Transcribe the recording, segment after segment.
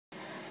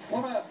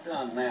What I've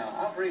done now,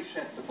 I've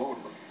reset the board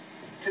with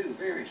two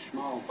very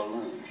small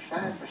balloons,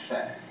 side by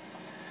side.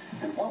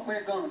 And what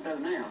we're going to do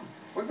now,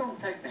 we're going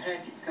to take the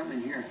hatchet, come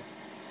in here,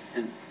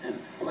 and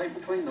lay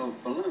between those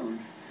balloons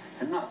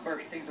and not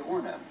burst either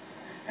one of them.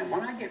 And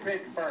when I get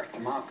ready to burst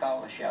them, I'll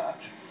call the shots.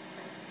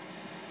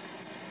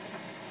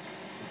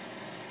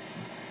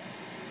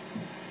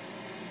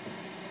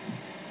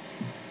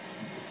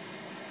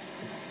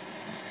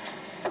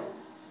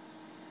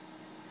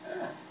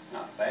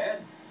 Not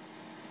bad.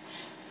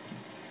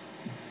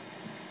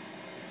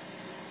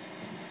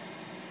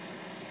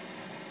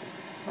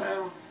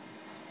 Well,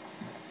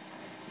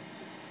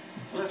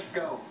 let's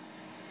go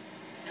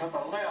to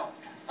the left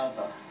of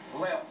the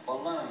left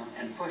balloon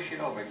and push it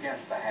over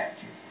against the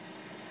hatchet.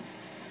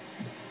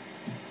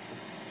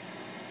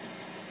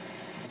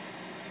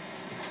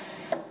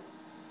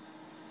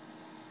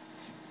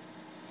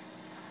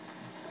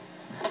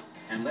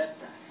 And let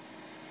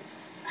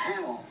the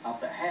handle of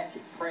the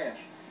hatchet press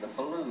the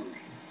balloons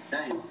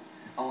down.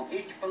 On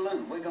each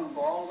balloon, we're going to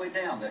go all the way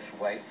down this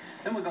way,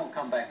 then we're going to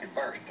come back and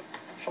burst them.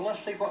 So let's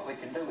see what we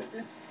can do with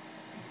this.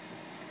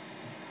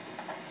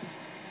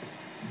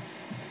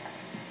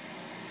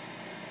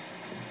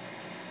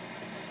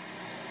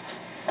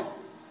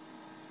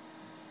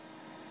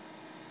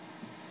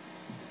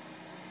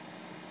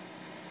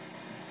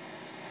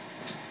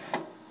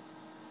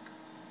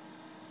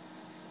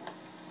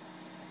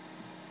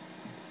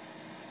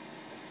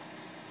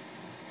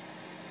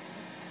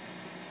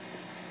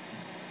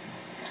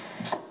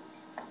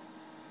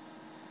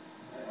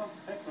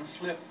 That one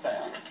slipped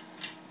down.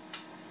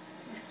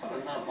 Let's put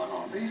another one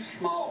on. These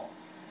small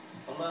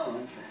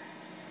balloons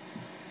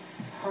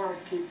are hard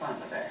to keep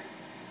under there.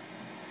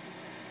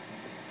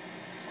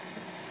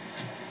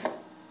 I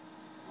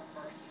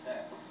bursted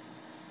that one.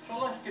 So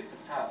let's get the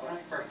top one.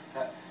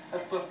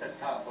 Let's put that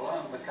top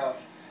balloon because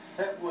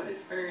that wood is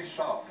very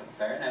soft up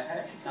there and that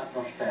hatchet's not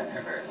going to stand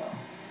there very long.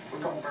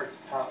 We're going to burst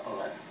the top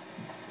balloon.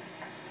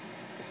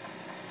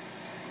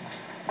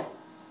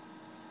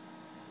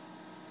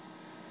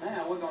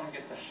 Now we're going to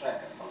get the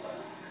second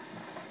balloon.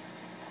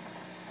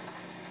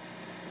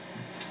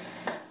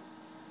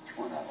 Each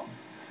one of them.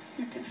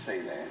 You can see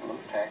there, a little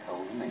tack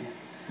holding them in.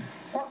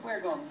 What we're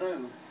going to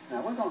do,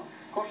 now we're going to,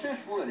 of course this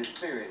wood is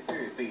very,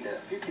 very beat up.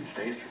 You can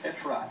see it's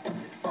rotten.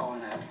 It's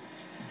falling out.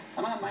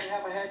 And I may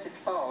have a hatchet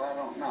fall, I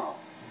don't know.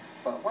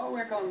 But what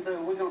we're going to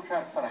do, we're going to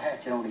try to put a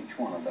hatchet on each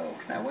one of those.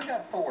 Now we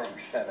got 4 of them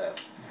set up.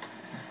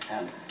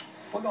 And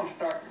we're going to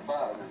start at the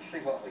bottom and see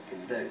what we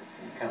can do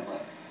and come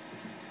up.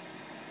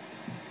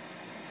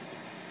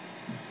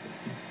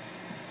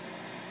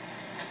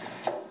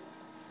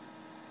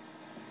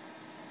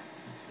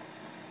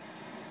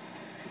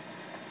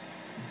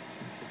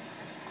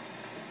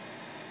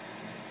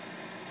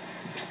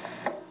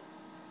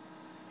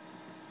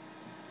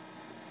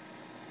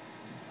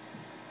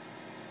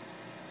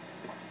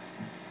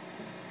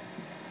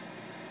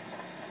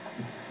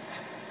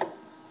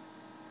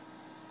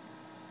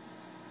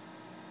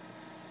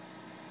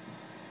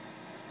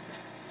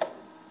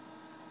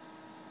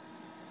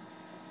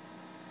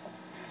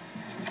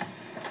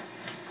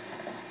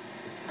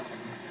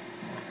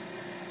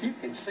 You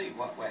can see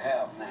what we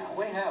have now.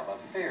 We have a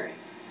very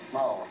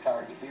small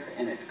target here,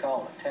 and it's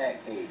called a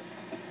tack head.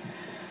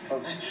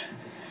 So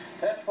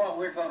that's what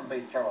we're going to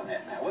be throwing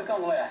at now. We're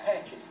going to lay a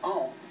hatchet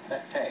on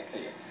that tack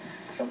head.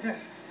 So just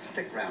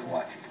stick around and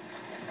watch it.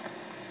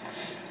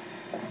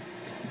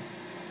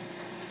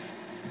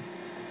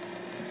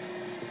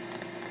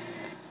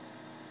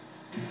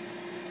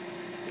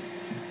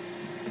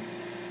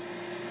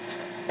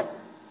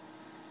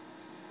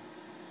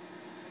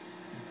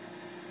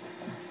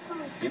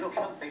 You know,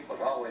 some people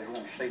always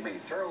want to see me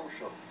throw,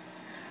 so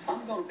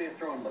I'm going to be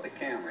throwing with the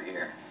camera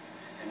here,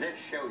 and this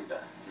shows you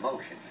the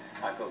motion.